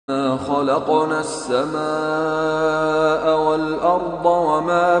خلقنا السماء والأرض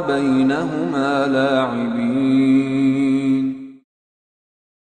وما بينهما لاعبين.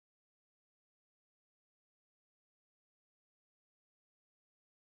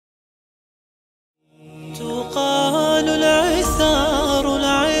 تقال العثار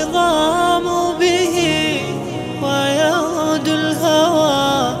العظام به ويغدو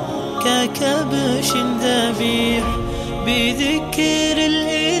الهوى ككبش ذبيح بذكر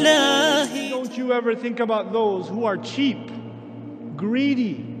الإله. Don't you ever think about those who are cheap,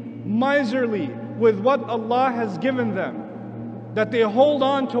 greedy, miserly with what Allah has given them, that they hold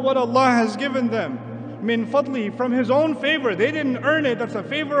on to what Allah has given them. Min fadli, from His own favor. They didn't earn it, that's a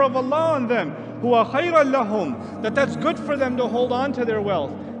favor of Allah on them. Huwa khayran lahum, that's good for them to hold on to their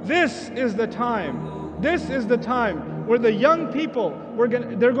wealth. This is the time where the young people,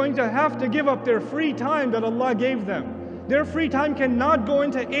 they're going to have to give up their free time that Allah gave them. Their free time cannot go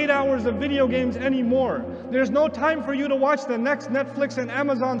into 8 hours of video games anymore. There's no time for you to watch the next Netflix and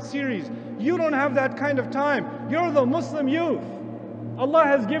Amazon series. You don't have that kind of time. You're the Muslim youth. Allah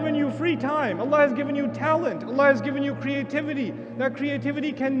has given you free time. Allah has given you talent. Allah has given you creativity. That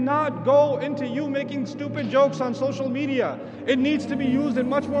creativity cannot go into you making stupid jokes on social media. It needs to be used in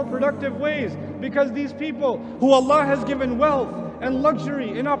much more productive ways, because these people who Allah has given wealth and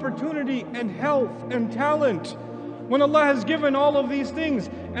luxury and opportunity and health and talent, when Allah has given all of these things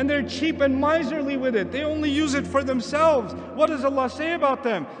and they're cheap and miserly with it, they only use it for themselves. What does Allah say about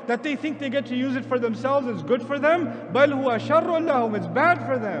them? That they think they get to use it for themselves is good for them? بَلْ هُوَ شَرٌّ لَهُمْ, it's bad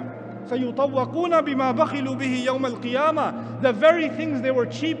for them. سَيُطَوَّقُونَ بِمَا بَخِلُوا بِهِ يَوْمَ الْقِيَامَةِ. The very things they were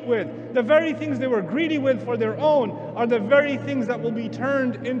cheap with, the very things they were greedy with for their own, are the very things that will be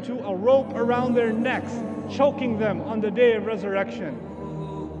turned into a rope around their necks, choking them on the day of resurrection.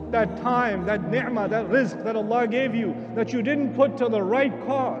 That time, that ni'mah, that rizq that Allah gave you, that you didn't put to the right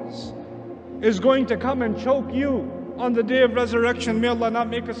cause, is going to come and choke you on the day of resurrection. May Allah not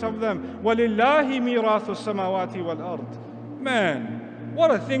make us of them. وَلِلَّهِ مِيرَاثُ السَّمَاوَاتِ وَالْأَرْضِ. Man, what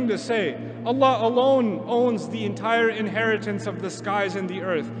a thing to say. Allah alone owns the entire inheritance of the skies and the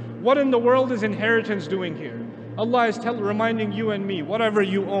earth. What in the world is inheritance doing here? Allah is reminding you and me, whatever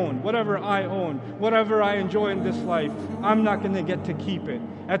you own, whatever I own, whatever I enjoy in this life, I'm not going to get to keep it.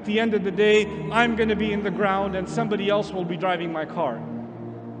 At the end of the day, I'm going to be in the ground and somebody else will be driving my car.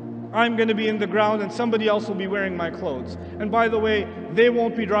 I'm going to be in the ground and somebody else will be wearing my clothes. And by the way, they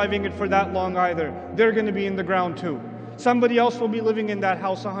won't be driving it for that long either. They're going to be in the ground too. Somebody else will be living in that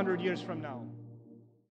house 100 years from now.